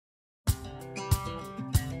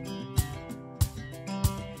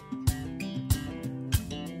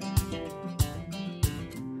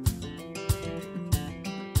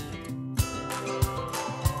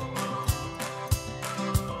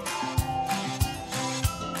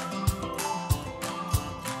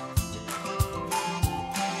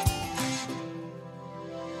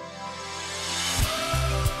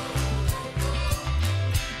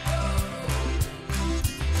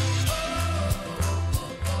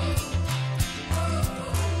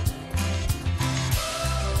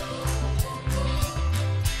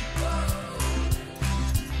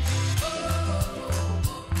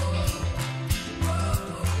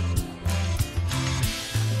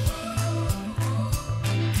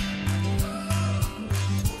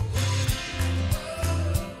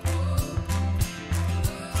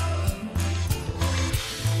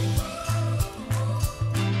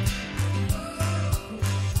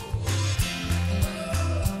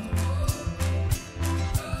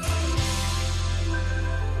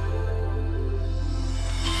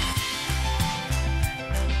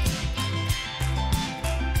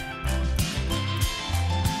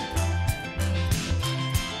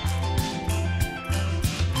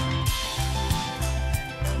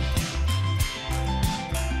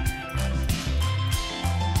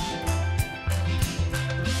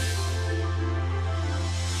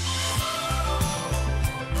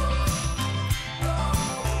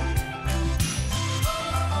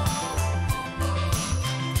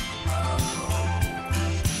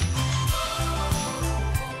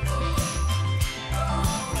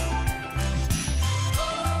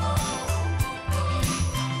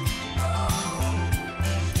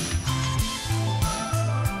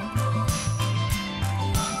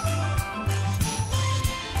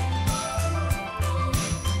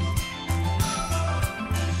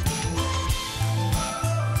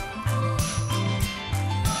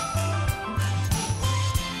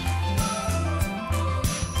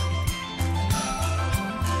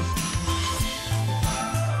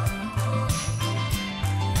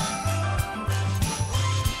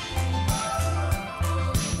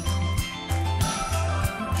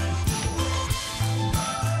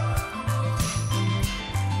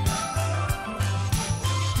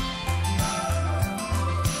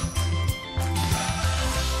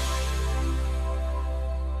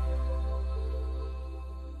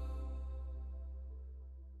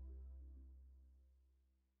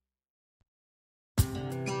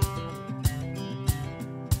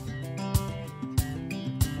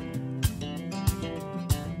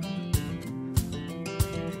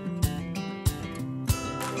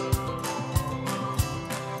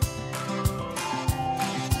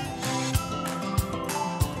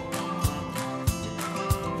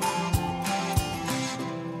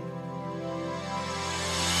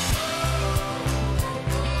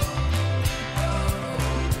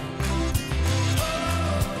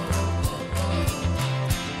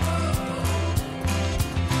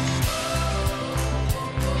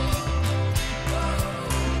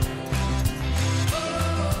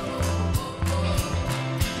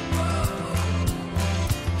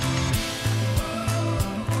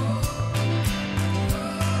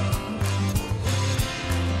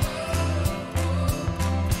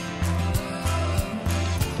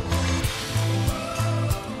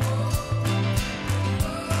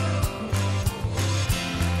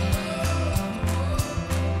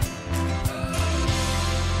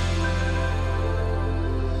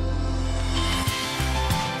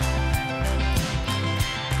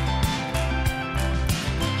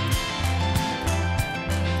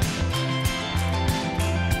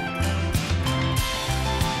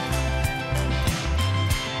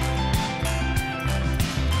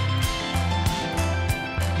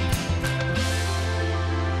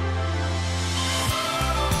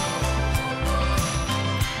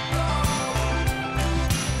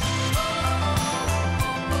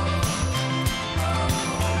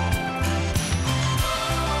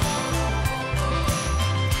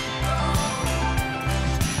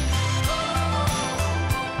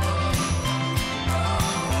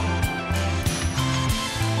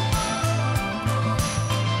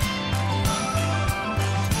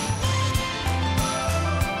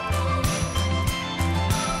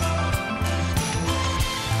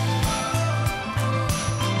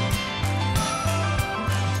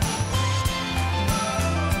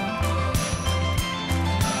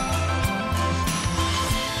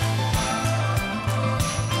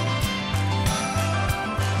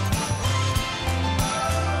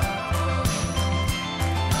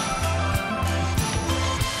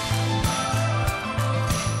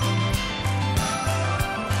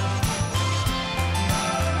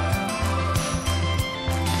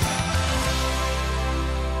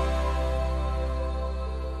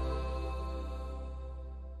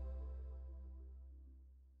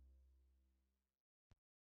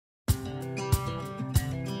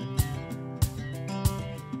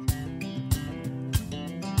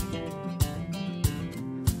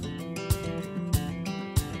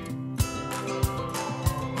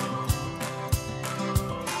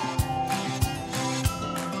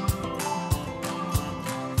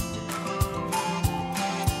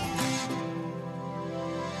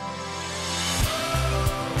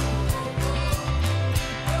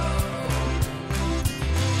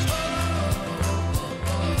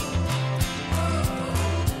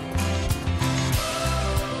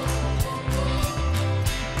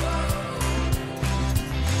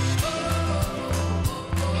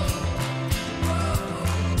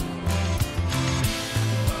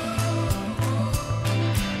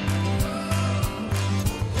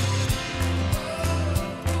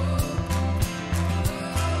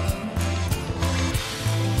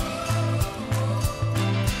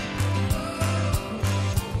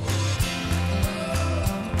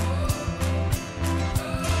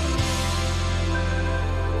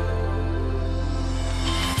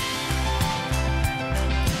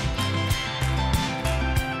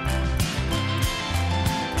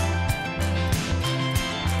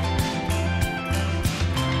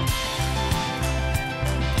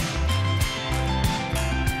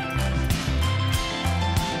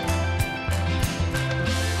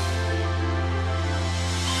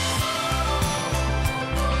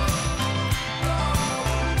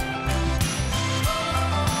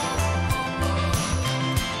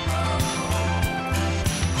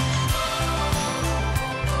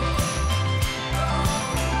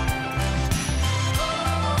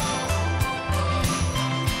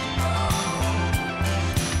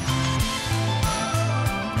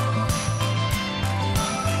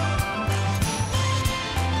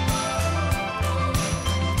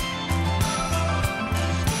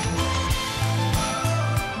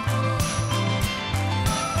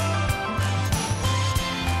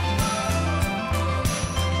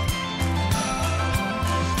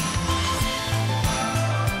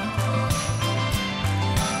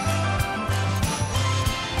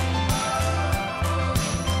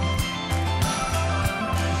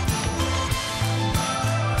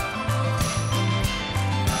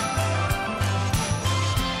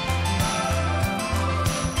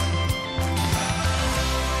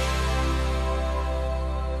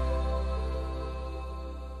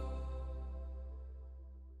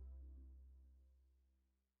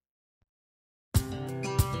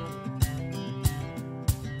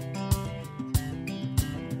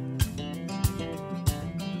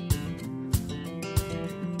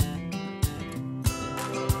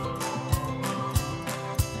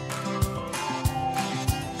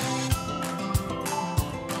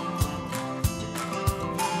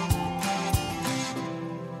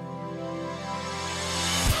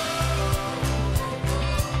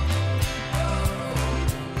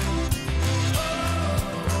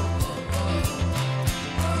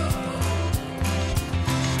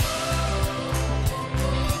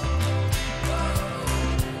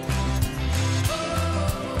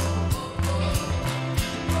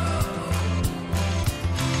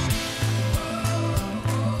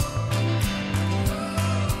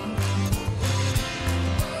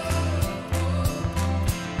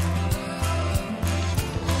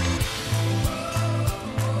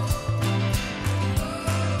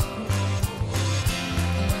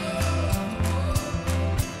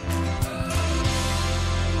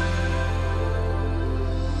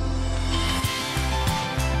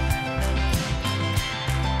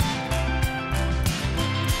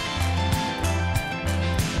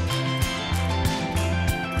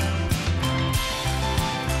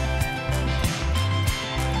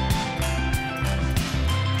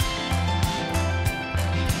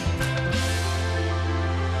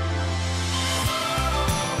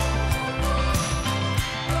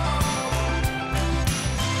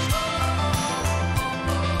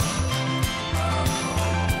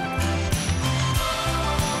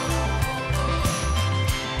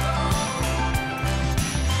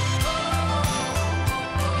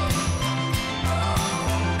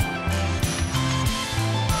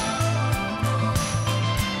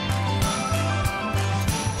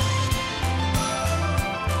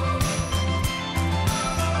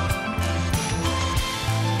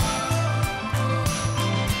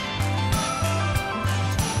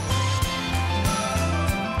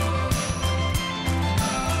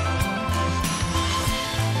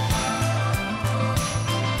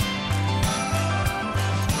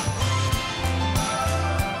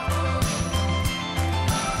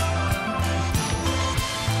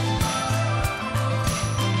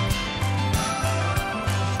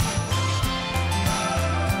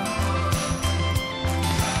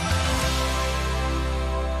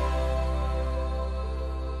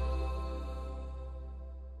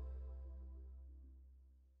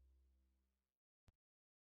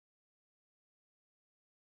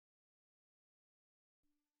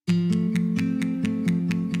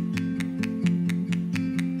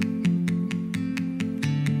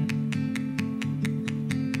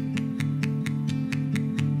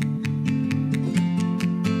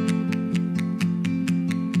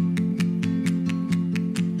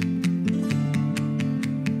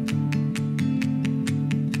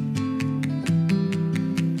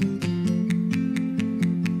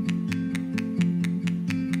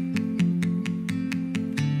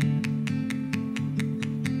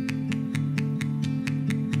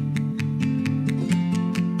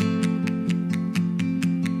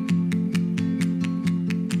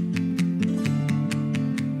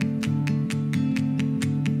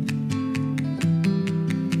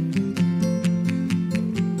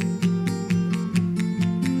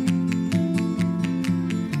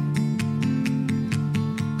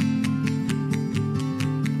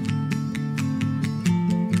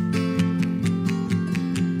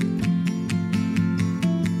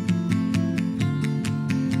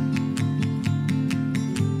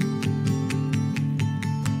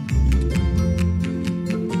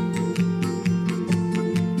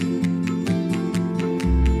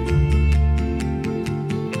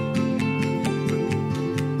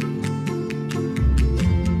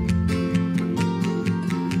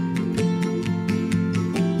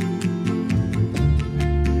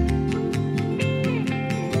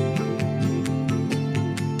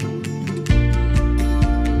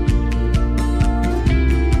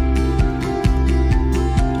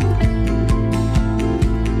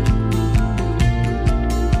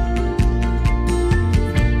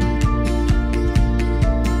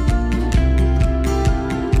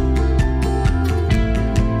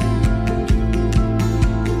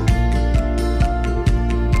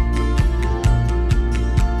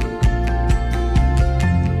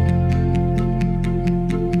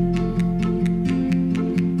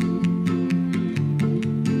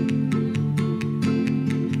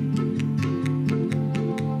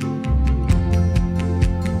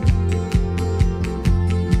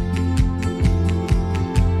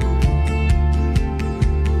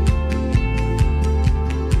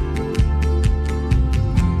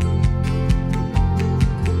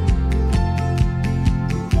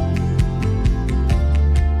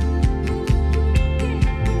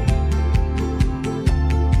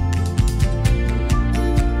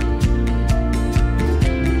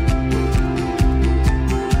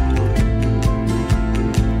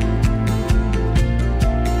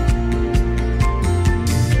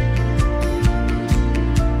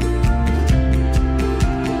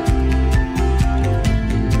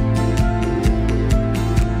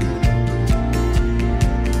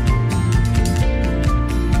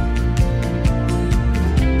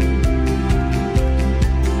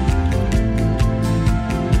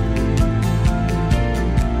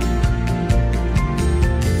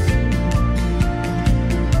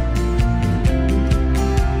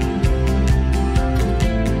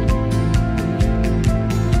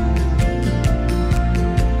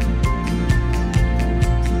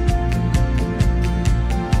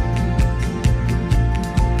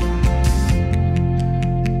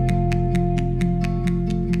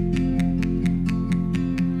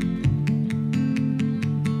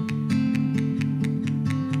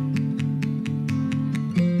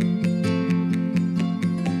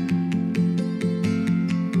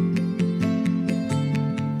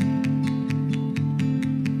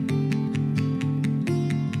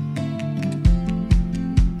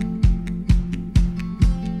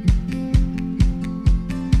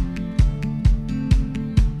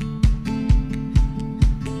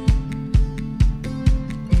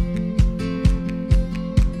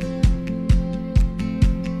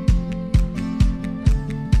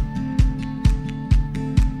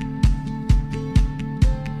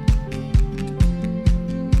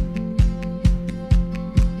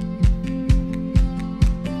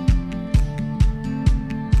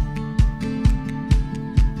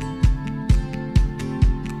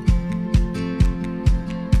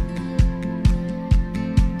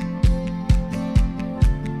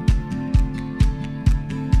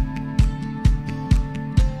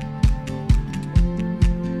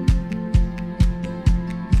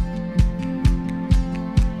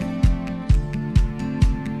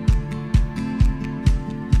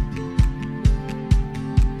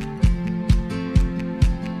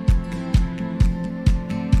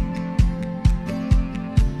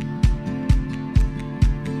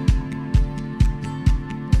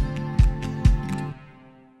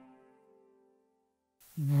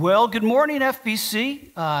Well, good morning,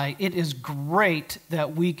 FBC. It is great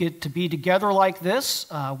that we get to be together like this.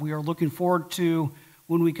 We are looking forward to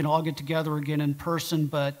when we can all get together again in person,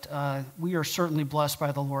 but we are certainly blessed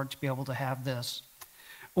by the Lord to be able to have this.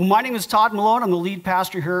 Well, my name is Todd Malone. I'm the lead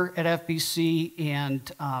pastor here at FBC,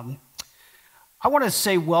 and I want to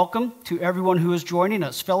say welcome to everyone who is joining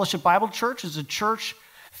us. Fellowship Bible Church is a church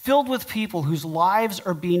filled with people whose lives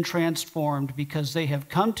are being transformed because they have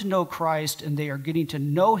come to know Christ and they are getting to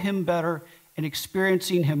know Him better and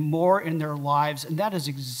experiencing Him more in their lives, and that is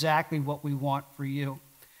exactly what we want for you.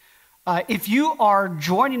 If you are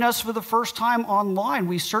joining us for the first time online,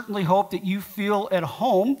 we certainly hope that you feel at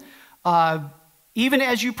home, even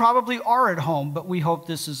as you probably are at home, but we hope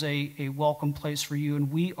this is a welcome place for you,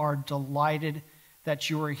 and we are delighted that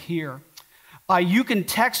you are here. You can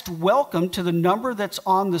text welcome to the number that's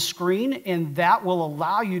on the screen, and that will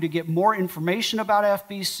allow you to get more information about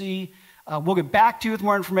FBC. We'll get back to you with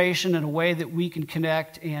more information in a way that we can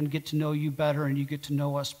connect and get to know you better, and you get to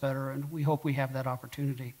know us better, and we hope we have that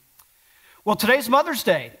opportunity. Well, today's Mother's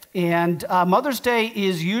Day, and Mother's Day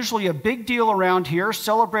is usually a big deal around here,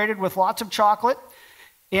 celebrated with lots of chocolate.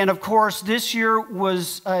 And of course, this year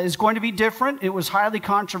is going to be different. It was highly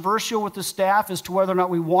controversial with the staff as to whether or not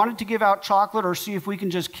we wanted to give out chocolate or see if we can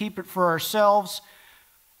just keep it for ourselves.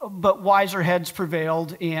 But wiser heads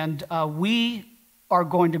prevailed, and we are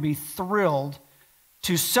going to be thrilled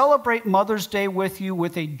to celebrate Mother's Day with you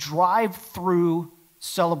with a drive-through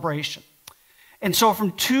celebration. And so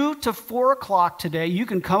from 2 to 4 o'clock today, you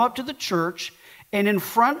can come up to the church, and in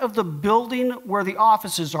front of the building where the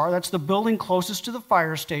offices are, that's the building closest to the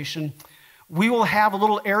fire station, we will have a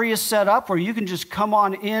little area set up where you can just come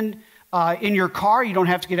on in your car. You don't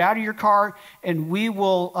have to get out of your car, and we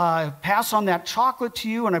will pass on that chocolate to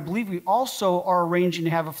you. And I believe we also are arranging to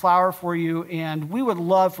have a flower for you. And we would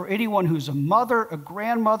love for anyone who's a mother, a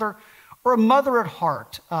grandmother, or a mother at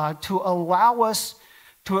heart to allow us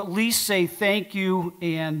to at least say thank you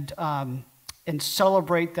and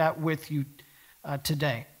celebrate that with you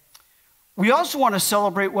today. We also want to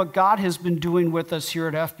celebrate what God has been doing with us here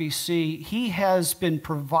at FBC. He has been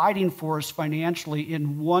providing for us financially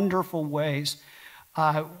in wonderful ways.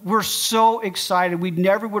 We're so excited. We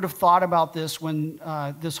never would have thought about this when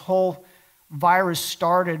this whole virus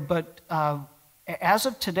started, but as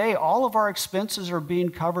of today, all of our expenses are being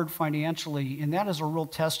covered financially, and that is a real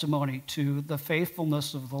testimony to the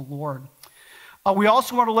faithfulness of the Lord. We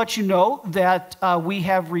also want to let you know that we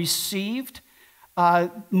have received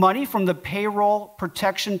money from the payroll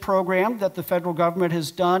protection program that the federal government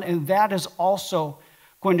has done, and that is also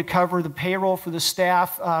going to cover the payroll for the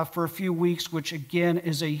staff for a few weeks, which again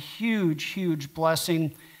is a huge, huge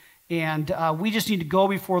blessing. And we just need to go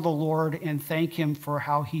before the Lord and thank Him for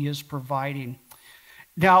how He is providing.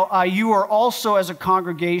 Now, you are also, as a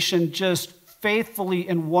congregation, just faithfully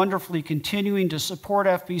and wonderfully continuing to support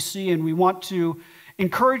FBC, and we want to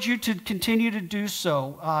encourage you to continue to do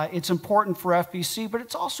so. It's important for FBC, but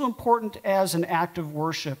it's also important as an act of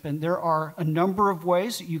worship, and there are a number of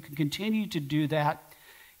ways that you can continue to do that,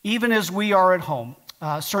 even as we are at home.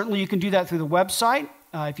 Certainly, you can do that through the website.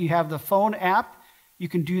 If you have the phone app, you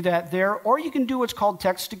can do that there, or you can do what's called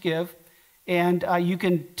text to give, and you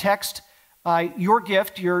can text your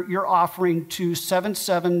gift, your offering to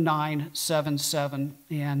 77977,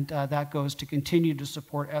 and that goes to continue to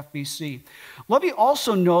support FBC. Let me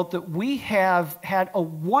also note that we have had a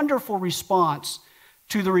wonderful response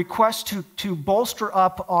to the request to bolster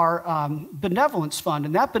up our benevolence fund,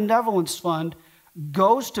 and that benevolence fund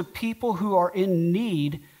goes to people who are in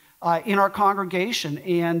need in our congregation,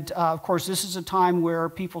 and of course this is a time where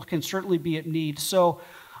people can certainly be at need. So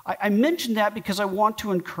I mention that because I want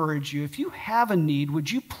to encourage you. If you have a need, would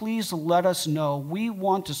you please let us know? We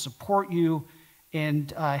want to support you and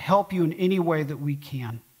help you in any way that we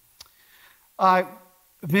can. I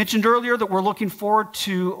mentioned earlier that we're looking forward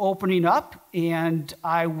to opening up, and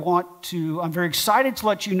I'm very excited to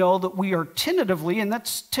let you know that we are tentatively, and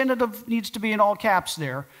that's tentative needs to be in all caps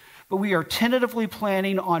there, but we are tentatively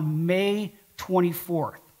planning on May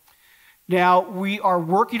 24th. Now, we are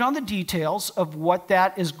working on the details of what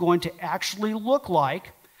that is going to actually look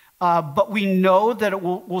like, but we know that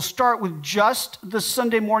we'll start with just the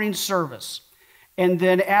Sunday morning service. And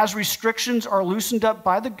then as restrictions are loosened up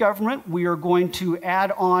by the government, we are going to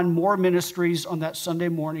add on more ministries on that Sunday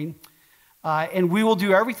morning. And we will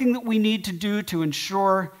do everything that we need to do to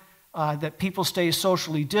ensure that people stay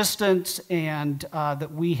socially distanced and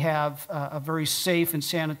that we have a very safe and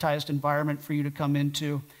sanitized environment for you to come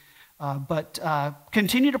into. But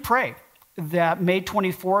continue to pray that May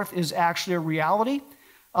 24th is actually a reality.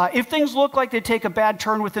 If things look like they take a bad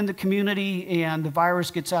turn within the community and the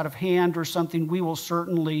virus gets out of hand or something, we will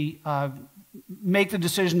certainly make the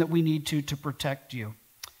decision that we need to protect you.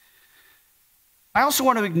 I also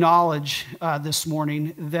want to acknowledge this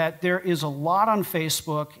morning that there is a lot on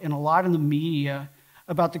Facebook and a lot in the media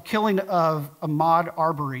about the killing of Ahmaud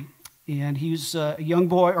Arbery. And he's a young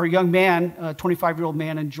boy, or a young man, a 25-year-old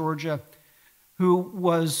man in Georgia who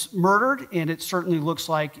was murdered, and it certainly looks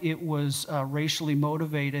like it was racially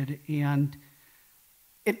motivated. And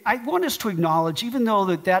I want us to acknowledge, even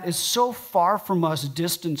though that is so far from us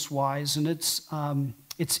distance-wise, and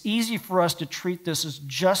it's easy for us to treat this as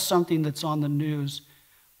just something that's on the news,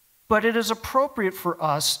 but it is appropriate for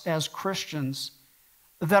us as Christians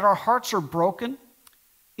that our hearts are broken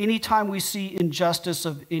anytime we see injustice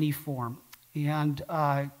of any form. And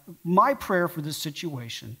my prayer for this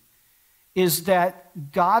situation is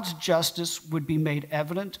that God's justice would be made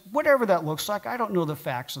evident, whatever that looks like. I don't know the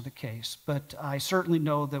facts of the case, but I certainly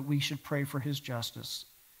know that we should pray for his justice.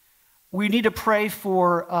 We need to pray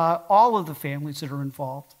for all of the families that are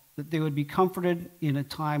involved, that they would be comforted in a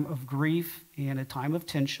time of grief and a time of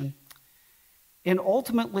tension. And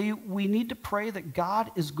ultimately, we need to pray that God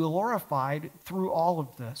is glorified through all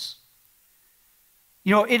of this.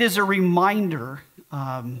 You know, it is a reminder,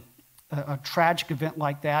 a tragic event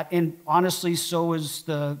like that, and honestly, so is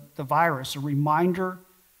the virus, a reminder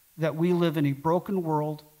that we live in a broken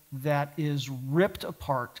world that is ripped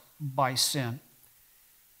apart by sin.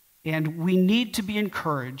 And we need to be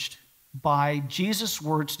encouraged by Jesus'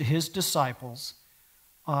 words to his disciples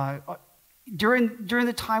during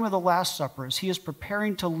the time of the Last Supper, as he is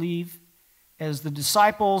preparing to leave, as the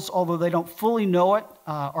disciples, although they don't fully know it,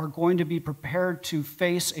 are going to be prepared to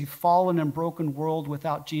face a fallen and broken world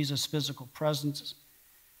without Jesus' physical presence.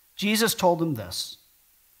 Jesus told them this: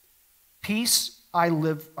 "Peace I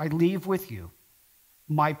leave with you.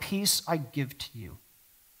 My peace I give to you.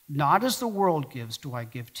 Not as the world gives do I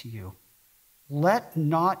give to you. Let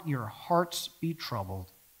not your hearts be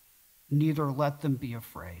troubled, neither let them be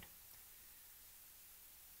afraid."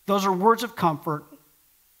 Those are words of comfort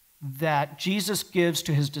that Jesus gives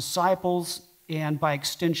to his disciples and by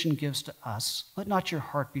extension gives to us. Let not your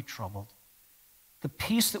heart be troubled. The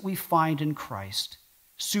peace that we find in Christ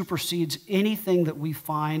supersedes anything that we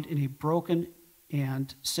find in a broken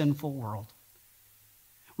and sinful world.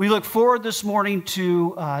 We look forward this morning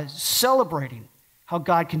to celebrating how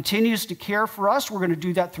God continues to care for us. We're going to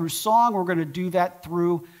do that through song. We're going to do that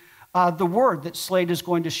through the word that Slade is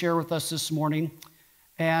going to share with us this morning.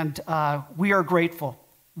 And we are grateful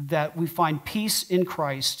that we find peace in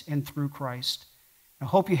Christ and through Christ. I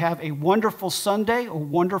hope you have a wonderful Sunday, a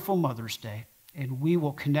wonderful Mother's Day, and we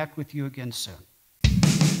will connect with you again soon.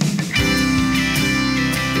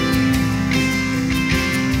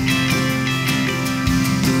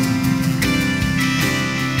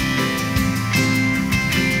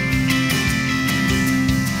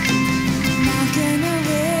 Not gonna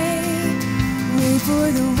wait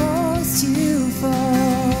for the walls to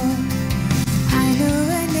fall. I know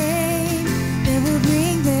a name that will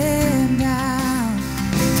bring them down.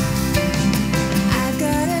 I've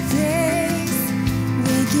got a place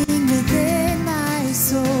waking within my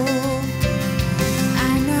soul.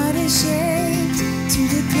 I'm not ashamed to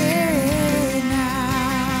declare it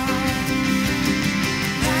now.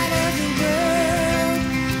 Light of the world,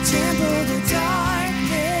 tremble the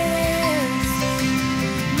darkness.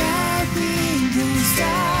 Nothing can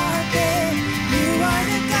stop.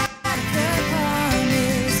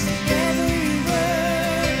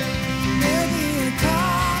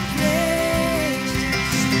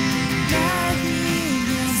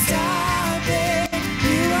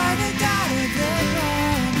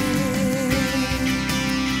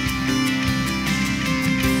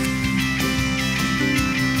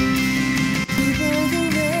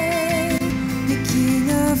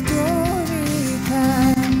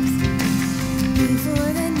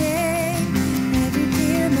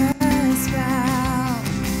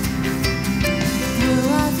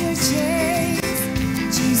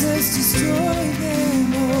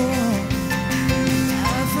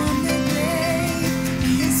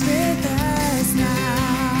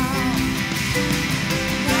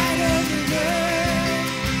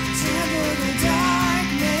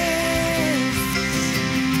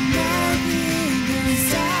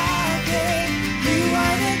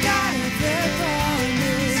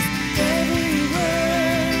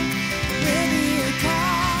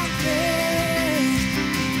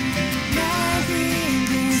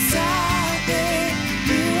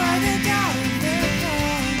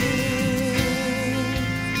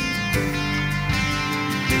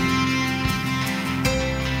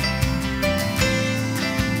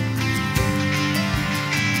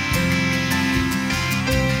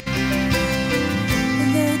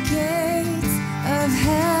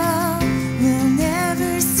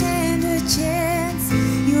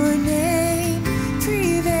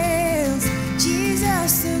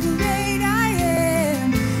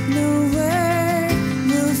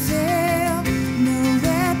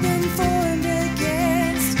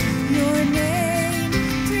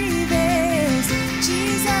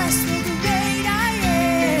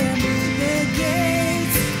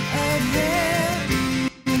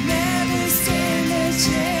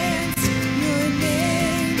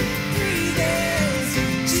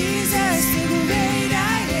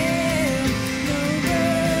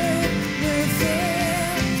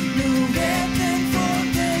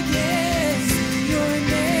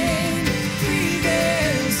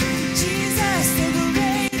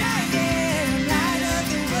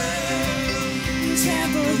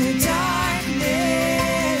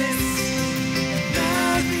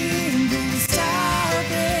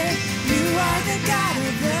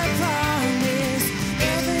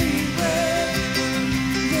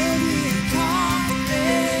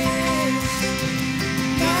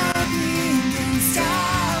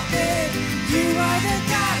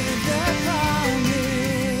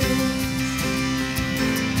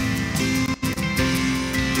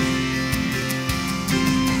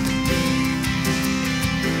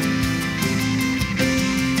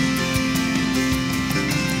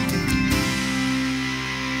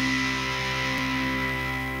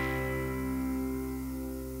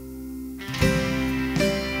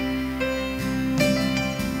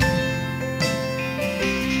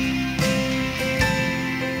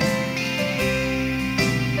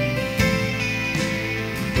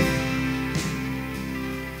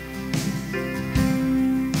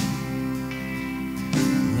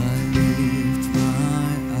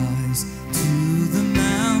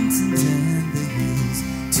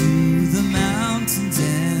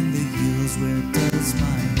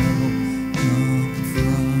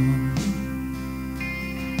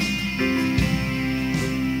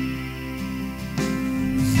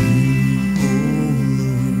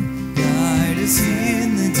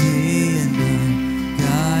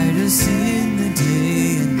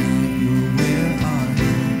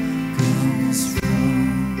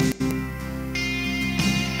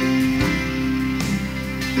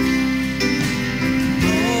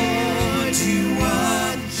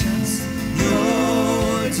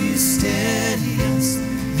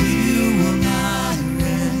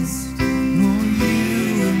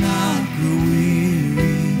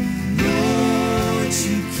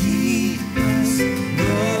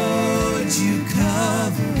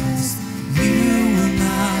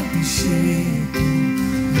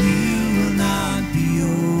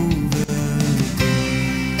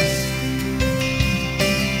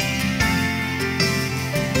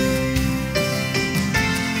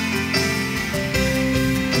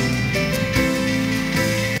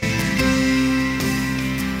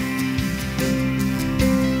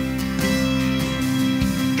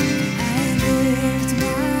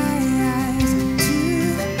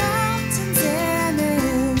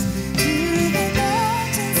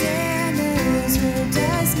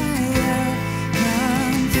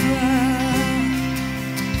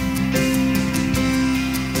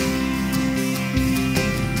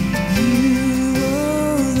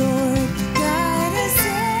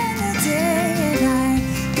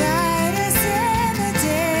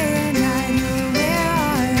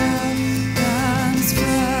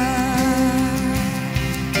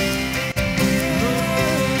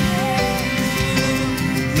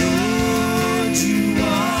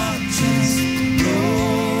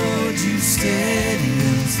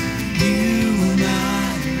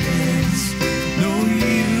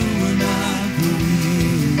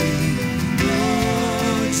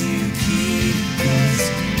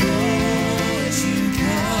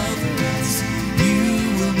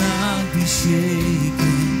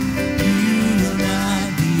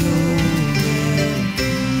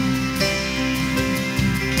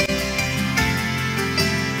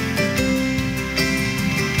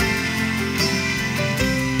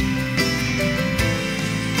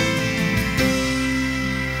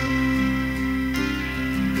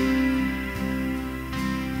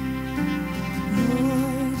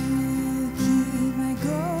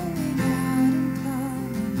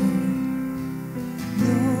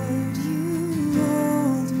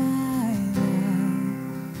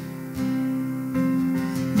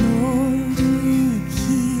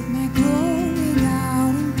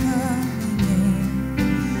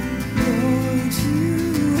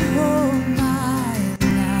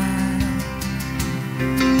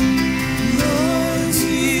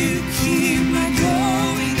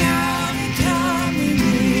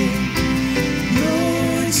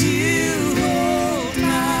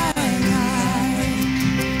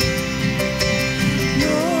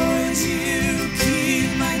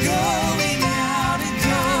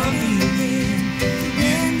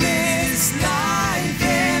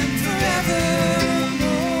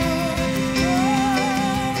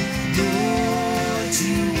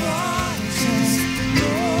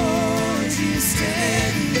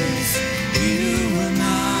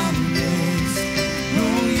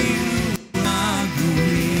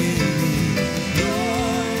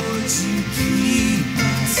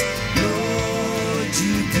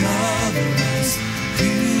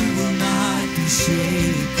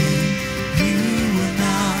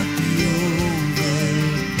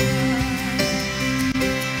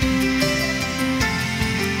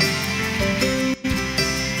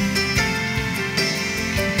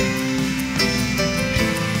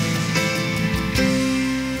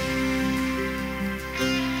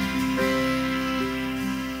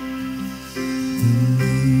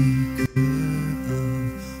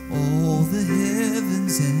 all the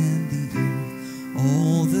heavens and the earth,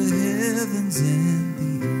 all the heavens and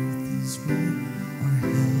the earth is where our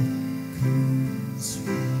help comes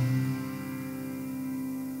from.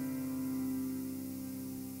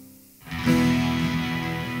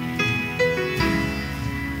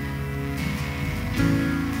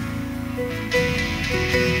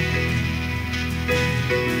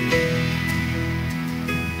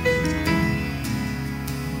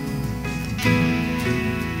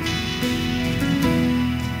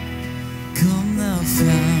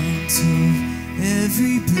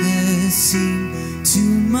 Every blessing to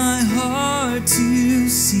my heart to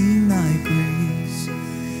see my grace,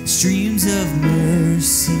 streams of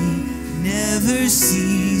mercy never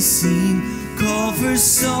ceasing, call for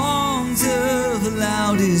songs of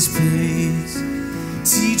loudest praise.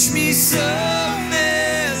 Teach me some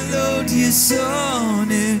melodious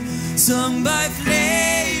sonnet sung by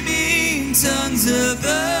flaming tongues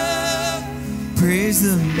above. Praise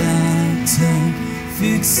the mountain,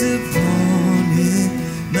 fix upon it,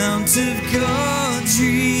 Mount of God's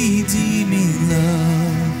redeeming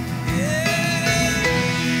love. Yeah.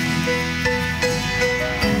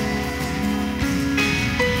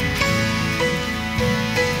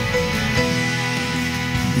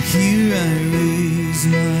 Here I raise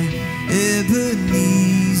my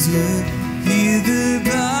Ebenezer, hither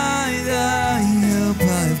by thy help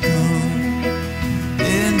I've come,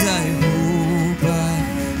 and I hope by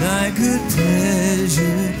thy good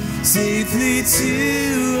pleasure safely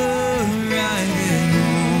to arrive at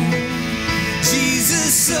home.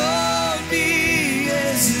 Jesus saw me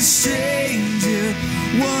as a stranger,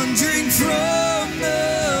 wandering from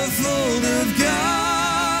the fold of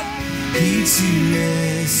God. He to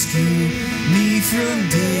rescue me from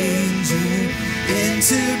danger,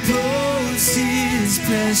 interposed his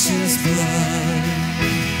precious blood.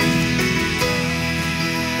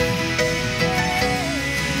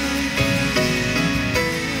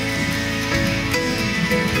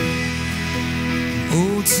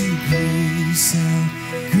 To grace, how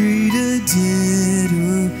great a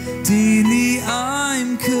debtor daily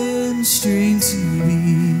I'm constrained to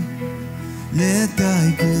be. Let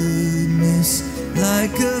thy goodness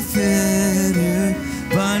like a fetter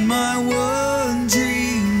bind my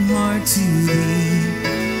wandering heart to thee.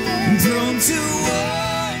 Prone to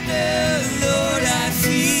wander, Lord, I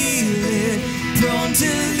feel it, prone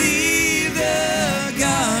to leave the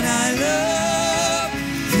God I love.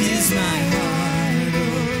 Here's my heart,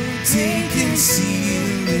 take and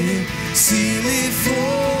seal it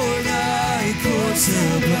for thy courts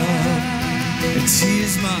above.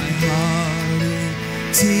 Here's my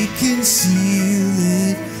heart, take and seal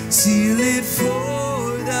it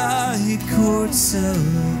for thy courts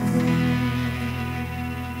above.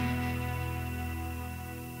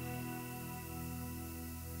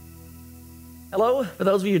 Hello, for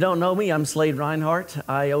those of you who don't know me, I'm Slade Rinehart.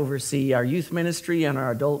 I oversee our youth ministry and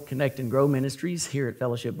our adult Connect and Grow ministries here at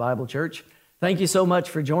Fellowship Bible Church. Thank you so much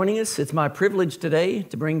for joining us. It's my privilege today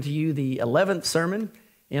to bring to you the 11th sermon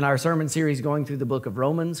in our sermon series going through the book of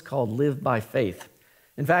Romans called Live by Faith.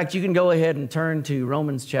 In fact, you can go ahead and turn to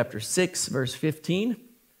Romans chapter 6, verse 15,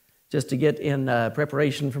 just to get in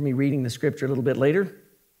preparation for me reading the scripture a little bit later.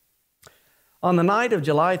 On the night of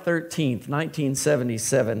July 13th,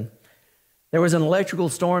 1977, there was an electrical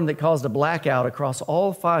storm that caused a blackout across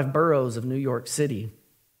all 5 boroughs of New York City.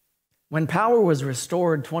 When power was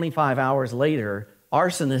restored 25 hours later,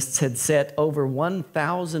 arsonists had set over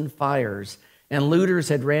 1,000 fires and looters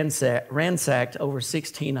had ransacked over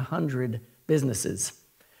 1,600 businesses.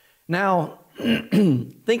 Now,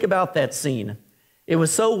 think about that scene. It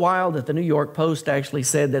was so wild that the New York Post actually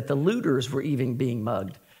said that the looters were even being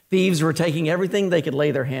mugged. Thieves were taking everything they could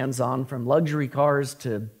lay their hands on, from luxury cars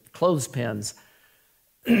to clothespins.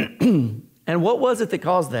 And what was it that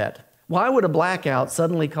caused that? Why would a blackout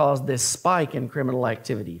suddenly cause this spike in criminal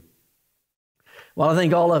activity? Well, I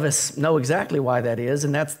think all of us know exactly why that is,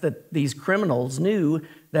 and that's that these criminals knew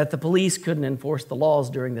that the police couldn't enforce the laws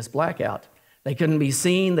during this blackout. They couldn't be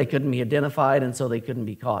seen, they couldn't be identified, and so they couldn't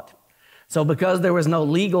be caught. So because there was no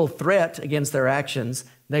legal threat against their actions,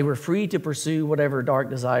 they were free to pursue whatever dark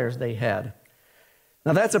desires they had.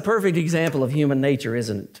 Now, that's a perfect example of human nature,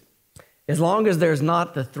 isn't it? As long as there's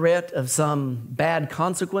not the threat of some bad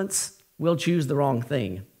consequence, we'll choose the wrong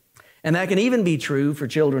thing. And that can even be true for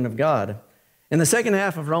children of God. In the second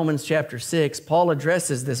half of Romans chapter 6, Paul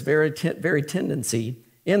addresses this very tendency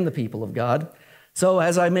in the people of God. So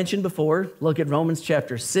as I mentioned before, look at Romans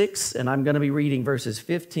chapter 6, and I'm going to be reading verses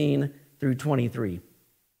 15 through 23.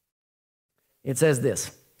 It says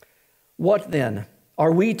this: "What then?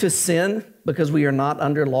 Are we to sin because we are not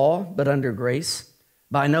under law, but under grace?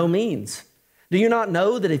 By no means. Do you not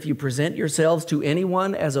know that if you present yourselves to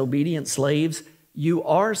anyone as obedient slaves, you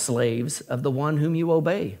are slaves of the one whom you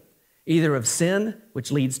obey, either of sin,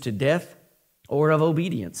 which leads to death, or of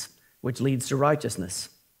obedience, which leads to righteousness?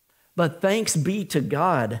 But thanks be to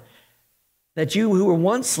God that you who were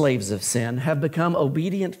once slaves of sin have become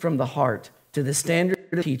obedient from the heart to the standard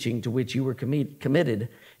of teaching to which you were committed,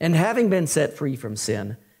 and having been set free from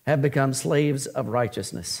sin, have become slaves of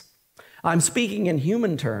righteousness. I'm speaking in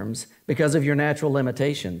human terms because of your natural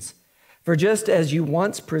limitations. For just as you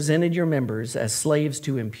once presented your members as slaves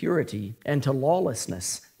to impurity and to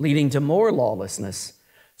lawlessness, leading to more lawlessness,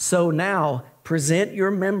 so now present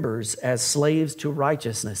your members as slaves to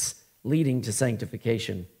righteousness, leading to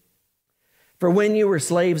sanctification. For when you were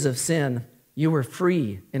slaves of sin, you were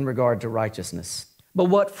free in regard to righteousness. But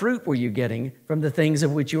what fruit were you getting from the things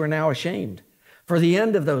of which you are now ashamed? For the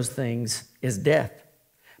end of those things is death.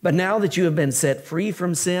 But now that you have been set free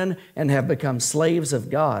from sin and have become slaves of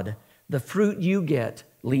God, the fruit you get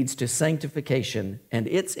leads to sanctification, and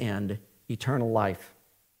its end, eternal life.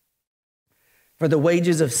 For the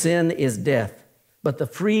wages of sin is death, but the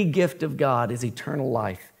free gift of God is eternal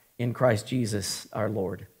life in Christ Jesus our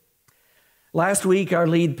Lord. Last week, our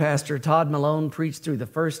lead pastor, Todd Malone, preached through the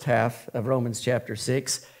first half of Romans chapter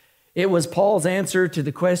 6. It was Paul's answer to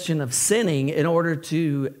the question of sinning in order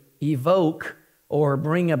to evoke or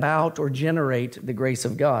bring about or generate the grace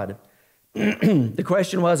of God. The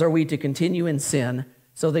question was, are we to continue in sin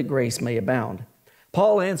so that grace may abound?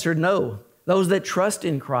 Paul answered, no. Those that trust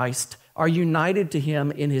in Christ are united to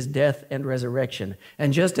him in his death and resurrection.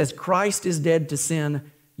 And just as Christ is dead to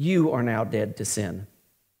sin, you are now dead to sin.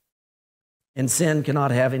 And sin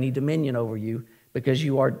cannot have any dominion over you because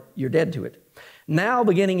you're dead to it. Now,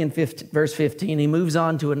 beginning in verse 15, he moves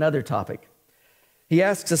on to another topic. He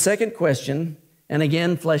asks a second question and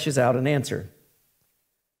again fleshes out an answer.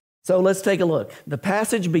 So let's take a look. The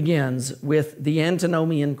passage begins with the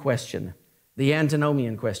antinomian question. The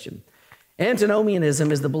antinomian question.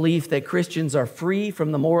 Antinomianism is the belief that Christians are free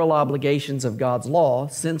from the moral obligations of God's law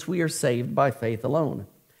since we are saved by faith alone.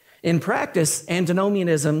 In practice,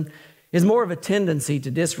 antinomianism is more of a tendency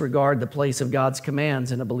to disregard the place of God's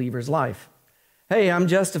commands in a believer's life. Hey, I'm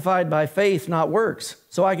justified by faith, not works,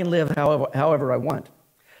 so I can live however I want.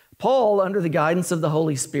 Paul, under the guidance of the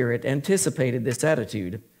Holy Spirit, anticipated this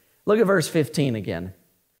attitude. Look at verse 15 again.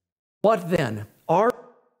 What then? Are we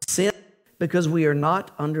sin because we are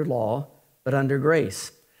not under law, but under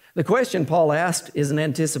grace? The question Paul asked is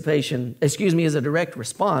is a direct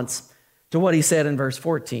response to what he said in verse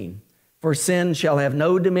 14. For sin shall have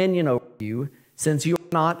no dominion over you, since you are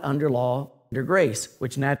not under law, under grace,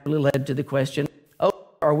 which naturally led to the question,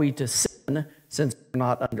 are we to sin since we're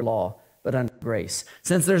not under law, but under grace?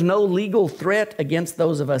 Since there's no legal threat against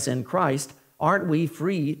those of us in Christ, aren't we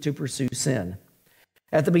free to pursue sin?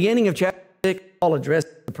 At the beginning of chapter 6, Paul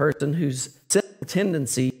addressed the person whose sinful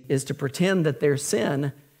tendency is to pretend that their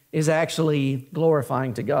sin is actually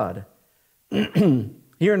glorifying to God.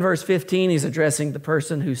 Here in verse 15, he's addressing the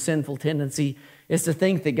person whose sinful tendency is to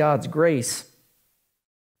think that God's grace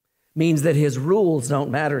means that his rules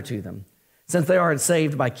don't matter to them, since they aren't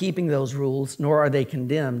saved by keeping those rules, nor are they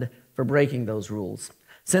condemned for breaking those rules.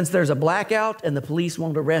 Since there's a blackout and the police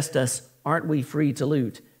won't arrest us, aren't we free to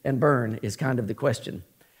loot and burn is kind of the question.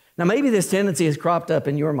 Now, maybe this tendency has cropped up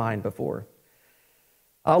in your mind before.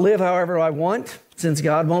 I'll live however I want, since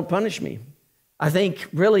God won't punish me. I think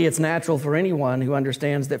really it's natural for anyone who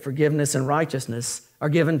understands that forgiveness and righteousness are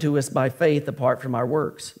given to us by faith apart from our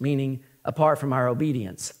works, meaning apart from our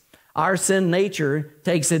obedience. Our sin nature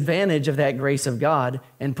takes advantage of that grace of God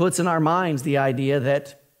and puts in our minds the idea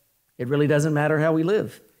that it really doesn't matter how we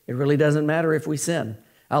live. It really doesn't matter if we sin.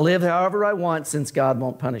 I'll live however I want since God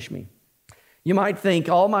won't punish me. You might think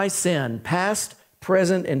all my sin, past,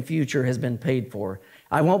 present, and future, has been paid for.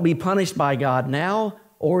 I won't be punished by God now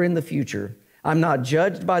or in the future. I'm not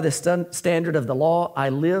judged by the standard of the law. I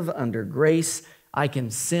live under grace. I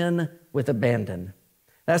can sin with abandon.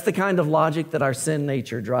 That's the kind of logic that our sin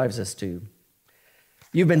nature drives us to.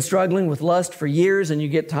 You've been struggling with lust for years and you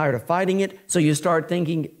get tired of fighting it, so you start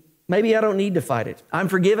thinking, maybe I don't need to fight it. I'm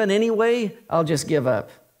forgiven anyway, I'll just give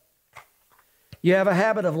up. You have a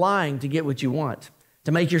habit of lying to get what you want,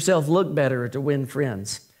 to make yourself look better or to win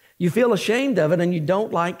friends. You feel ashamed of it and you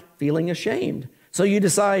don't like feeling ashamed. So you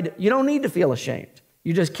decide you don't need to feel ashamed.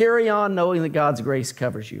 You just carry on knowing that God's grace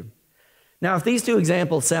covers you. Now, if these two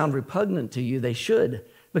examples sound repugnant to you, they should,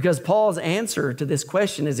 because Paul's answer to this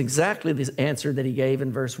question is exactly the answer that he gave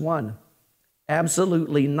in verse 1.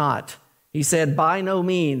 Absolutely not. He said, by no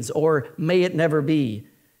means, or may it never be.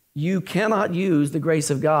 You cannot use the grace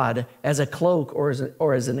of God as a cloak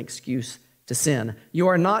or as an excuse to sin. You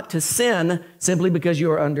are not to sin simply because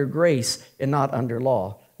you are under grace and not under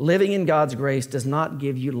law. Living in God's grace does not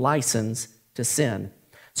give you license to sin.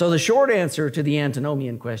 So the short answer to the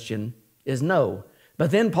antinomian question is no.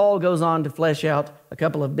 But then Paul goes on to flesh out a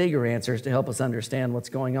couple of bigger answers to help us understand what's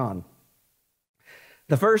going on.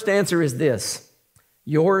 The first answer is this: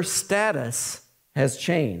 your status has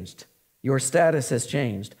changed. Your status has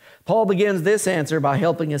changed. Paul begins this answer by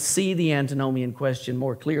helping us see the antinomian question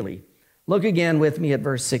more clearly. Look again with me at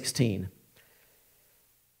verse 16.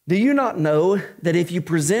 Do you not know that if you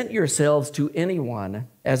present yourselves to anyone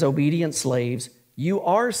as obedient slaves, you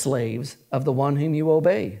are slaves of the one whom you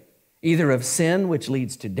obey, either of sin, which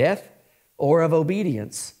leads to death, or of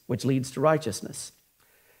obedience, which leads to righteousness?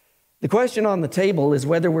 The question on the table is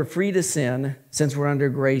whether we're free to sin since we're under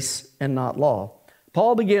grace and not law.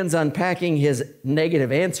 Paul begins unpacking his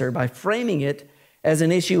negative answer by framing it as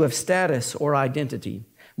an issue of status or identity.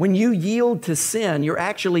 When you yield to sin, you're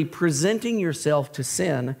actually presenting yourself to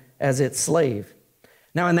sin as its slave.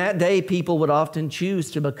 Now, in that day, people would often choose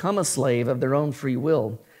to become a slave of their own free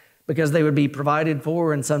will because they would be provided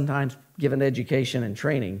for and sometimes given education and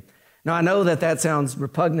training. Now, I know that sounds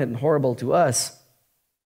repugnant and horrible to us,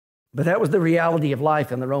 but that was the reality of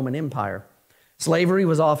life in the Roman Empire. Slavery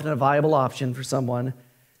was often a viable option for someone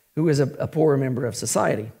who was a poorer member of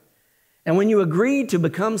society. And when you agreed to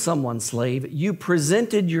become someone's slave, you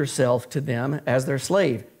presented yourself to them as their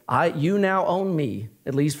slave. You now own me,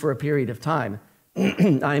 at least for a period of time.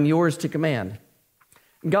 I am yours to command.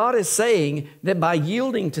 God is saying that by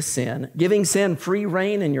yielding to sin, giving sin free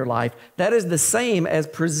rein in your life, that is the same as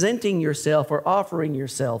presenting yourself or offering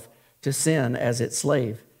yourself to sin as its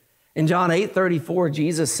slave. In John 8:34,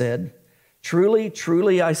 Jesus said, "Truly,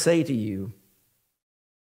 truly, I say to you,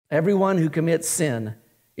 everyone who commits sin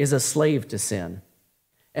is a slave to sin,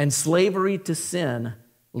 and slavery to sin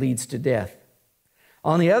leads to death."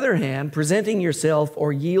 On the other hand, presenting yourself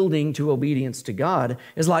or yielding to obedience to God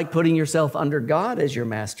is like putting yourself under God as your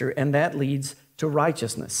master, and that leads to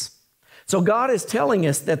righteousness. So God is telling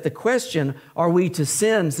us that the question, are we to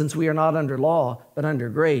sin since we are not under law but under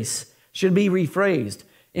grace, should be rephrased.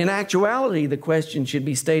 In actuality, the question should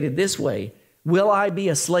be stated this way: will I be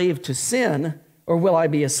a slave to sin, or will I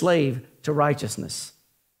be a slave to righteousness?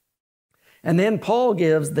 And then Paul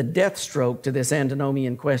gives the death stroke to this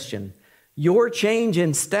antinomian question. Your change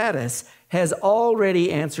in status has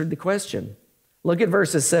already answered the question. Look at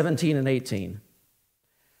verses 17 and 18.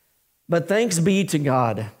 But thanks be to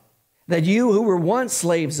God that you who were once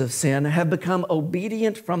slaves of sin have become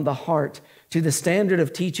obedient from the heart to the standard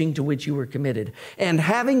of teaching to which you were committed, and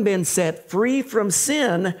having been set free from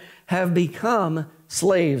sin, have become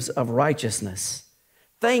slaves of righteousness.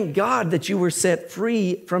 Thank God that you were set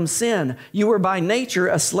free from sin. You were by nature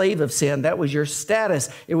a slave of sin. That was your status.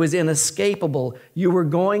 It was inescapable. You were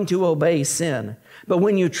going to obey sin. But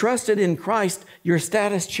when you trusted in Christ, your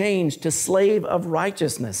status changed to slave of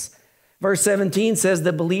righteousness. Verse 17 says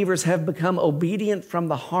that believers have become obedient from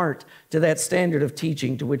the heart to that standard of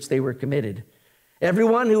teaching to which they were committed.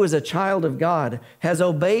 Everyone who is a child of God has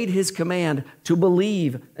obeyed his command to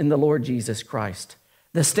believe in the Lord Jesus Christ.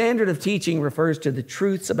 The standard of teaching refers to the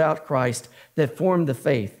truths about Christ that form the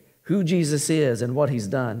faith, who Jesus is and what he's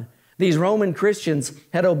done. These Roman Christians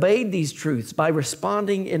had obeyed these truths by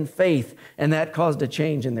responding in faith, and that caused a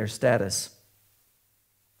change in their status.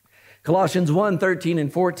 Colossians 1:13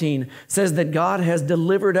 and 14 says that God has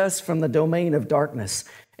delivered us from the domain of darkness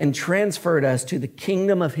and transferred us to the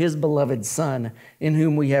kingdom of his beloved Son, in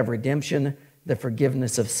whom we have redemption, the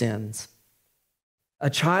forgiveness of sins. A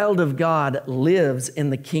child of God lives in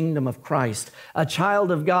the kingdom of Christ. A child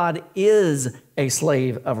of God is a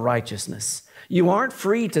slave of righteousness. You aren't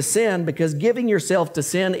free to sin because giving yourself to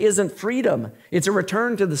sin isn't freedom. It's a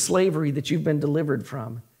return to the slavery that you've been delivered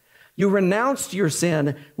from. You renounced your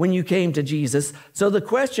sin when you came to Jesus, so the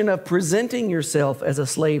question of presenting yourself as a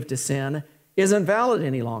slave to sin isn't valid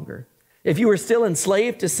any longer. If you were still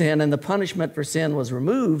enslaved to sin and the punishment for sin was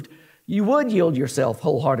removed, you would yield yourself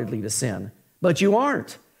wholeheartedly to sin. But you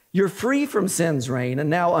aren't. You're free from sin's reign and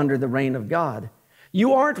now under the reign of God.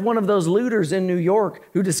 You aren't one of those looters in New York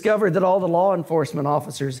who discovered that all the law enforcement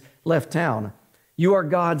officers left town. You are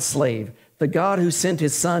God's slave, the God who sent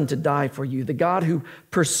his Son to die for you, the God who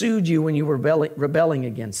pursued you when you were rebelling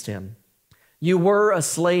against him. You were a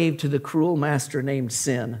slave to the cruel master named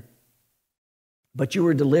sin, but you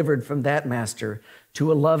were delivered from that master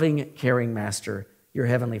to a loving, caring master, your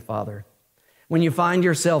heavenly Father. When you find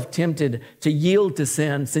yourself tempted to yield to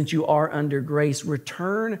sin since you are under grace,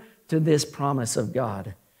 return to this promise of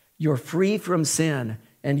God. You're free from sin,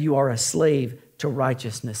 and you are a slave to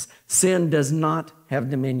righteousness. Sin does not have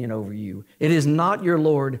dominion over you. It is not your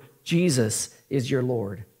Lord. Jesus is your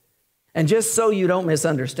Lord. And just so you don't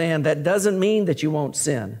misunderstand, that doesn't mean that you won't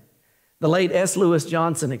sin. The late S. Lewis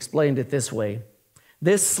Johnson explained it this way: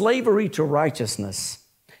 this slavery to righteousness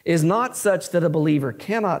is not such that a believer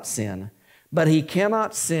cannot sin, but he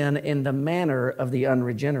cannot sin in the manner of the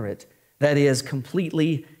unregenerate, that is,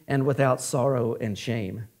 completely and without sorrow and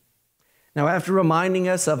shame. Now, after reminding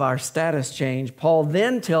us of our status change, Paul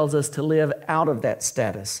then tells us to live out of that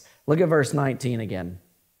status. Look at verse 19 again.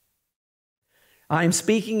 I am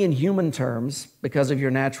speaking in human terms because of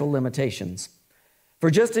your natural limitations. For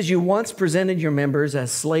just as you once presented your members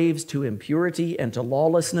as slaves to impurity and to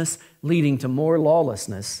lawlessness, leading to more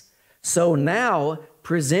lawlessness, so now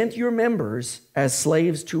present your members as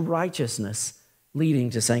slaves to righteousness, leading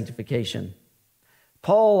to sanctification.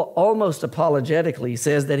 Paul almost apologetically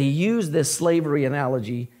says that he used this slavery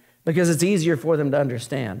analogy because it's easier for them to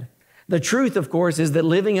understand. The truth, of course, is that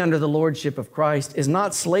living under the lordship of Christ is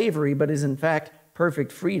not slavery, but is in fact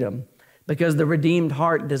perfect freedom, because the redeemed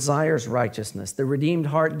heart desires righteousness. The redeemed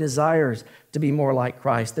heart desires to be more like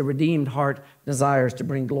Christ. The redeemed heart desires to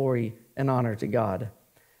bring glory and honor to God.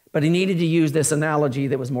 But he needed to use this analogy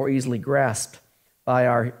that was more easily grasped by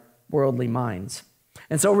our worldly minds.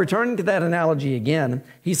 And so, returning to that analogy again,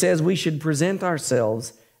 he says we should present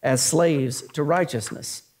ourselves as slaves to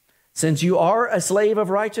righteousness. Since you are a slave of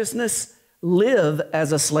righteousness, live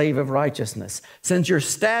as a slave of righteousness. Since your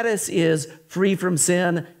status is free from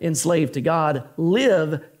sin, enslaved to God,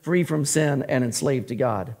 live free from sin and enslaved to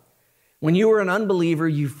God. When you were an unbeliever,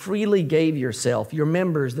 you freely gave yourself, your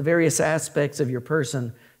members, the various aspects of your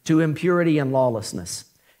person, to impurity and lawlessness.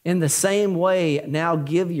 In the same way, now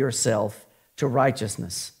give yourself to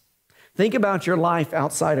righteousness. Think about your life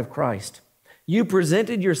outside of Christ. You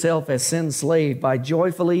presented yourself as sin's slave by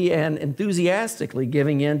joyfully and enthusiastically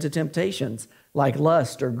giving in to temptations like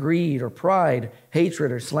lust or greed or pride,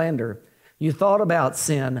 hatred or slander. You thought about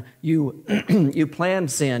sin. You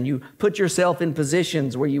planned sin. You put yourself in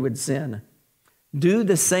positions where you would sin. Do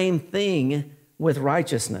the same thing with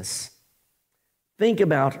righteousness. Think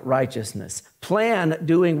about righteousness. Plan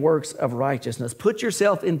doing works of righteousness. Put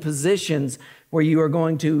yourself in positions where you are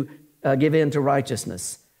going to give in to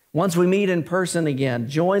righteousness. Once we meet in person again,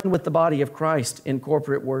 join with the body of Christ in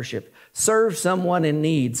corporate worship. Serve someone in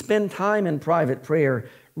need. Spend time in private prayer.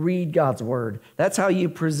 Read God's word. That's how you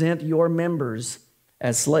present your members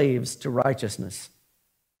as slaves to righteousness.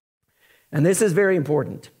 And this is very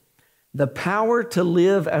important. The power to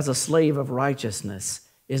live as a slave of righteousness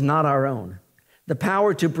is not our own. The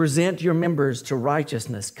power to present your members to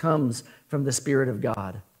righteousness comes from the Spirit of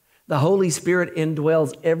God. The Holy Spirit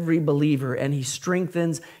indwells every believer, and he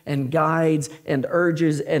strengthens and guides and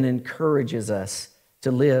urges and encourages us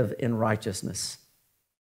to live in righteousness.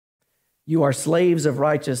 You are slaves of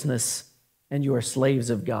righteousness, and you are slaves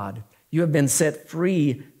of God. You have been set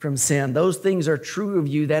free from sin. Those things are true of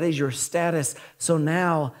you. That is your status. So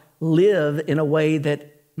now live in a way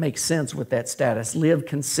that makes sense with that status. Live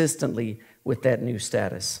consistently with that new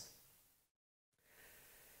status.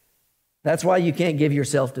 That's why you can't give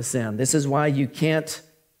yourself to sin. This is why you can't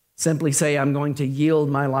simply say, I'm going to yield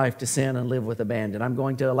my life to sin and live with abandon. I'm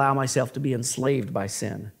going to allow myself to be enslaved by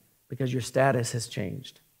sin, because your status has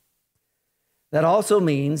changed. That also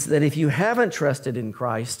means that if you haven't trusted in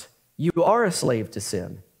Christ, you are a slave to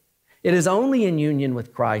sin. It is only in union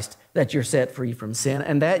with Christ that you're set free from sin,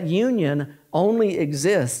 and that union only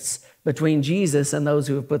exists between Jesus and those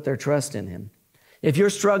who have put their trust in him. If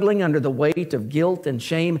you're struggling under the weight of guilt and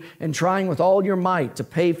shame and trying with all your might to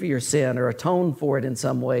pay for your sin or atone for it in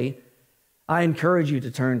some way, I encourage you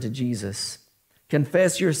to turn to Jesus.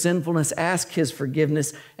 Confess your sinfulness, ask his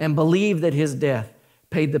forgiveness, and believe that his death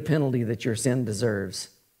paid the penalty that your sin deserves.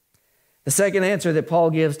 The second answer that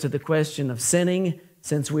Paul gives to the question of sinning,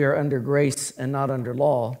 since we are under grace and not under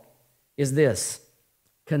law, is this: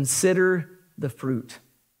 consider the fruit.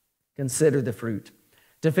 Consider the fruit.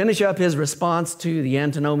 To finish up his response to the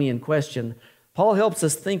antinomian question, Paul helps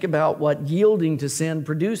us think about what yielding to sin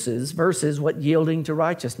produces versus what yielding to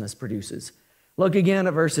righteousness produces. Look again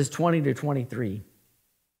at verses 20 to 23.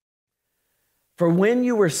 For when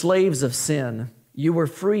you were slaves of sin, you were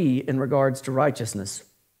free in regards to righteousness.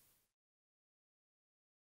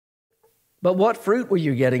 But what fruit were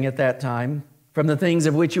you getting at that time from the things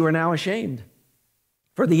of which you are now ashamed?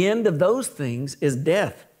 For the end of those things is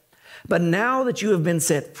death. But now that you have been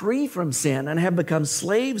set free from sin and have become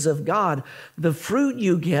slaves of God, the fruit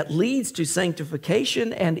you get leads to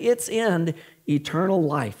sanctification and its end, eternal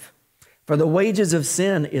life. For the wages of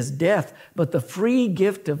sin is death, but the free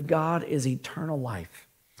gift of God is eternal life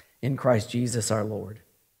in Christ Jesus our Lord.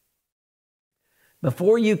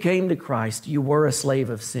 Before you came to Christ, you were a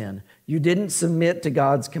slave of sin. You didn't submit to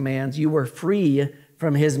God's commands. You were free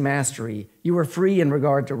from His mastery. You were free in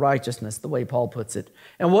regard to righteousness, the way Paul puts it.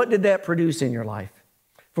 And what did that produce in your life?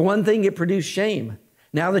 For one thing, it produced shame.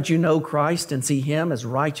 Now that you know Christ and see Him as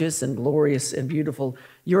righteous and glorious and beautiful,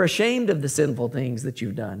 you're ashamed of the sinful things that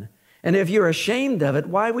you've done. And if you're ashamed of it,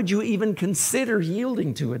 why would you even consider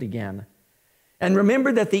yielding to it again? And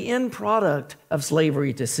remember that the end product of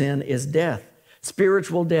slavery to sin is death.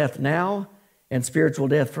 Spiritual death now and spiritual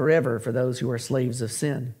death forever for those who are slaves of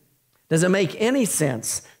sin. Does it make any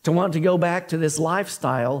sense to want to go back to this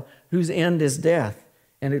lifestyle whose end is death,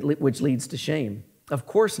 which leads to shame? Of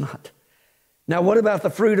course not. Now, what about the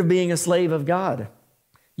fruit of being a slave of God?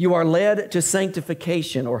 You are led to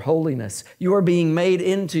sanctification or holiness. You are being made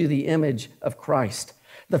into the image of Christ.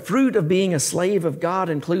 The fruit of being a slave of God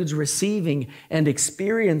includes receiving and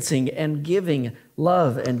experiencing and giving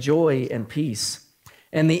love and joy and peace.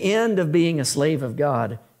 And the end of being a slave of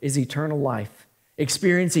God is eternal life,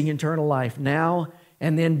 experiencing eternal life now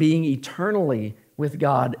and then being eternally with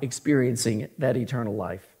God, experiencing that eternal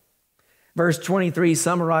life. Verse 23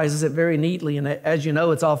 summarizes it very neatly, and as you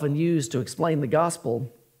know, it's often used to explain the gospel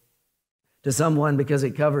to someone because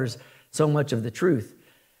it covers so much of the truth.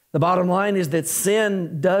 The bottom line is that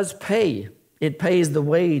sin does pay. It pays the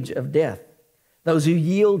wage of death. Those who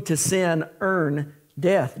yield to sin earn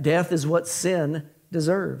death. Death is what sin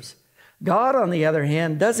deserves. God, on the other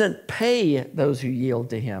hand, doesn't pay those who yield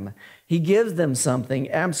to Him. He gives them something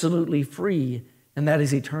absolutely free, and that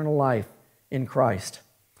is eternal life in Christ.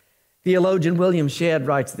 Theologian William Shedd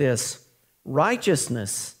writes this: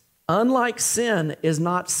 righteousness, unlike sin, is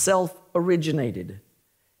not self-originated,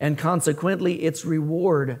 and consequently its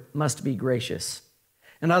reward must be gracious.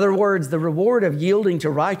 In other words, the reward of yielding to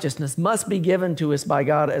righteousness must be given to us by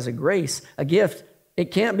God as a grace, a gift.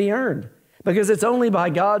 It can't be earned, because it's only by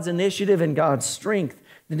God's initiative and God's strength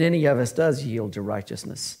that any of us does yield to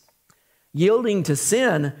righteousness. Yielding to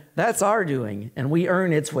sin, that's our doing, and we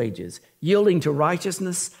earn its wages. Yielding to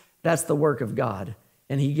righteousness, that's the work of God,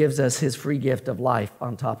 and He gives us His free gift of life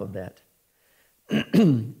on top of that.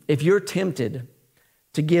 If you're tempted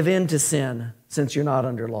to give in to sin since you're not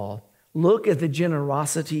under law, look at the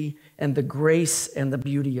generosity and the grace and the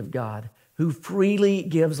beauty of God, who freely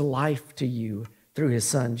gives life to you through His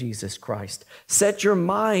Son, Jesus Christ. Set your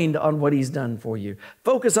mind on what He's done for you.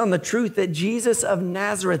 Focus on the truth that Jesus of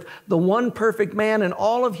Nazareth, the one perfect man in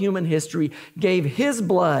all of human history, gave His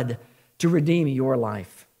blood to redeem your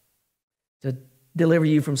life, to deliver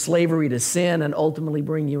you from slavery to sin and ultimately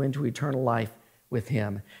bring you into eternal life with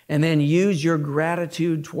Him. And then use your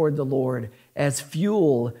gratitude toward the Lord as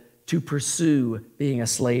fuel to pursue being a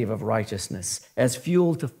slave of righteousness, as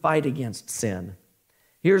fuel to fight against sin.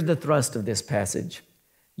 Here's the thrust of this passage.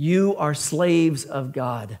 You are slaves of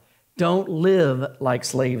God. Don't live like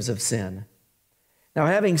slaves of sin. Now,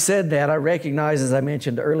 having said that, I recognize, as I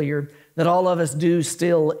mentioned earlier, that all of us do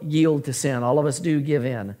still yield to sin. All of us do give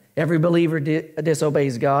in. Every believer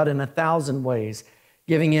disobeys God in 1,000 ways,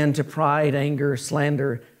 giving in to pride, anger,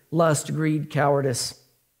 slander, lust, greed, cowardice.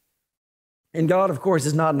 And God, of course,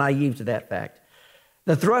 is not naive to that fact.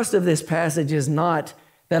 The thrust of this passage is not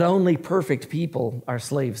that only perfect people are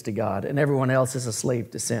slaves to God and everyone else is a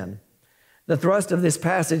slave to sin. The thrust of this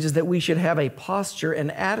passage is that we should have a posture and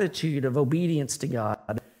attitude of obedience to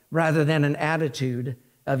God rather than an attitude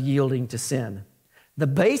of yielding to sin. The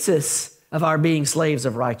basis of our being slaves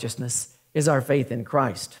of righteousness is our faith in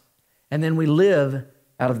Christ. And then we live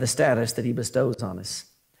out of the status that He bestows on us.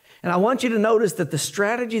 And I want you to notice that the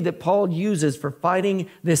strategy that Paul uses for fighting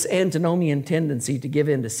this antinomian tendency to give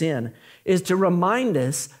in to sin is to remind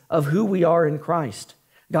us of who we are in Christ.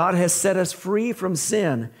 God has set us free from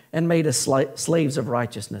sin and made us slaves of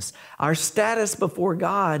righteousness. Our status before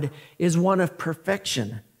God is one of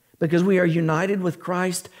perfection because we are united with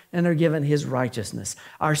Christ and are given His righteousness.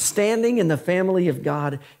 Our standing in the family of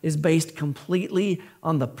God is based completely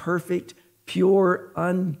on the perfect, pure,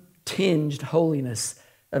 untinged holiness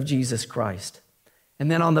of Jesus Christ. And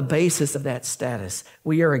then on the basis of that status,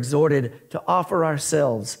 we are exhorted to offer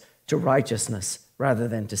ourselves to righteousness rather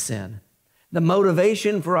than to sin. The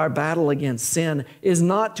motivation for our battle against sin is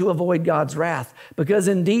not to avoid God's wrath, because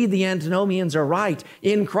indeed the antinomians are right.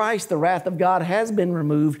 In Christ, the wrath of God has been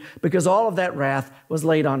removed because all of that wrath was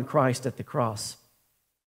laid on Christ at the cross.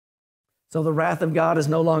 So the wrath of God is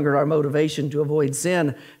no longer our motivation to avoid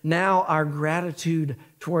sin. Now our gratitude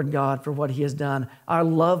toward God for what He has done, our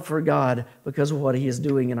love for God because of what He is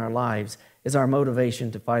doing in our lives, is our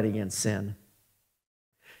motivation to fight against sin.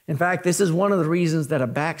 In fact, this is one of the reasons that a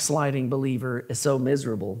backsliding believer is so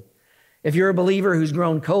miserable. If you're a believer who's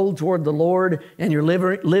grown cold toward the Lord and you're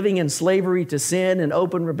living in slavery to sin and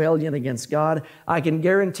open rebellion against God, I can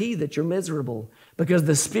guarantee that you're miserable because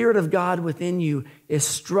the Spirit of God within you is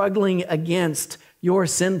struggling against your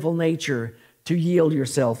sinful nature to yield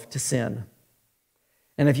yourself to sin.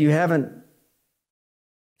 And if you have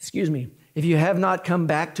not come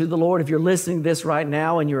back to the Lord, if you're listening to this right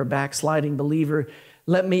now and you're a backsliding believer,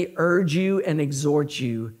 let me urge you and exhort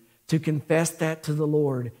you to confess that to the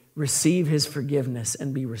Lord, receive His forgiveness,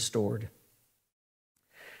 and be restored.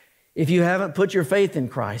 If you haven't put your faith in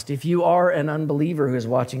Christ, if you are an unbeliever who is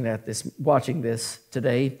watching this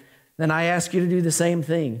today, then I ask you to do the same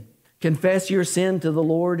thing. Confess your sin to the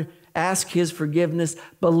Lord, ask His forgiveness,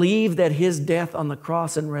 believe that His death on the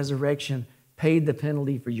cross and resurrection paid the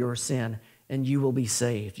penalty for your sin, and you will be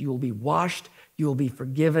saved. You will be washed, you will be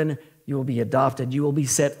forgiven, you will be adopted, you will be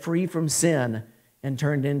set free from sin and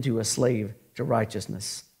turned into a slave to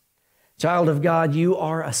righteousness. Child of God, you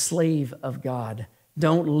are a slave of God.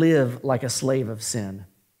 Don't live like a slave of sin.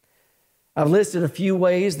 I've listed a few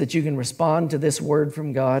ways that you can respond to this word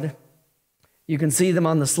from God. You can see them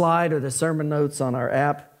on the slide or the sermon notes on our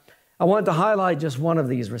app. I want to highlight just one of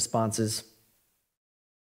these responses,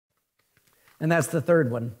 and that's the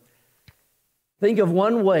third one. Think of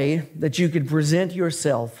one way that you could present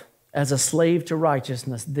yourself as a slave to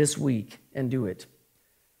righteousness this week and do it.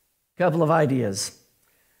 A couple of ideas.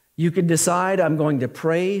 You could decide, I'm going to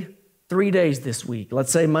pray 3 days this week.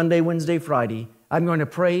 Let's say Monday, Wednesday, Friday. I'm going to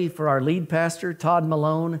pray for our lead pastor, Todd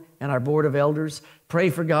Malone, and our board of elders. Pray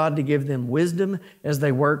for God to give them wisdom as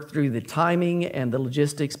they work through the timing and the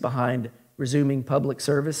logistics behind resuming public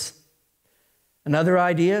service. Another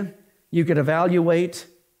idea, you could evaluate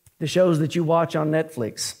the shows that you watch on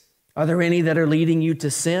Netflix. Are there any that are leading you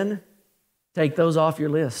to sin? Take those off your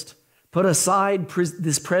list. Put aside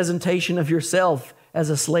this presentation of yourself as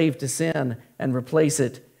a slave to sin and replace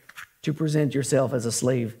it to present yourself as a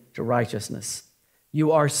slave to righteousness.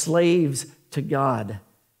 You are slaves to God.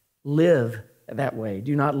 Live that way.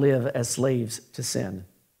 Do not live as slaves to sin.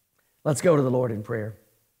 Let's go to the Lord in prayer.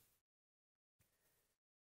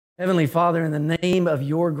 Heavenly Father, in the name of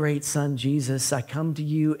your great Son, Jesus, I come to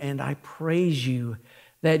you and I praise you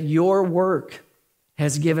that your work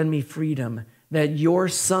has given me freedom, that your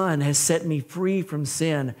Son has set me free from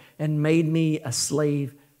sin and made me a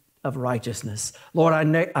slave of righteousness. Lord,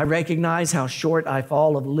 I recognize how short I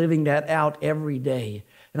fall of living that out every day.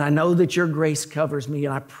 And I know that your grace covers me.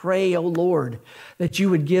 And I pray, oh Lord, that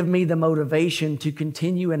you would give me the motivation to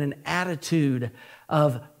continue in an attitude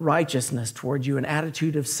of righteousness toward you, an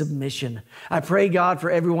attitude of submission. I pray, God, for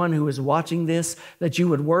everyone who is watching this, that you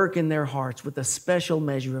would work in their hearts with a special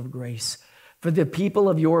measure of grace. For the people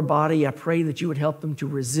of your body, I pray that you would help them to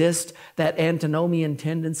resist that antinomian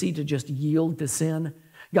tendency to just yield to sin.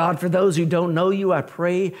 God, for those who don't know you, I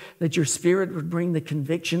pray that your Spirit would bring the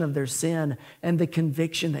conviction of their sin and the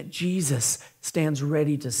conviction that Jesus stands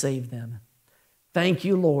ready to save them. Thank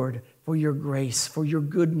you, Lord, for your grace, for your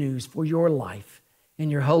good news, for your life. In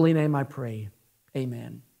your holy name I pray.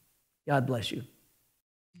 Amen. God bless you.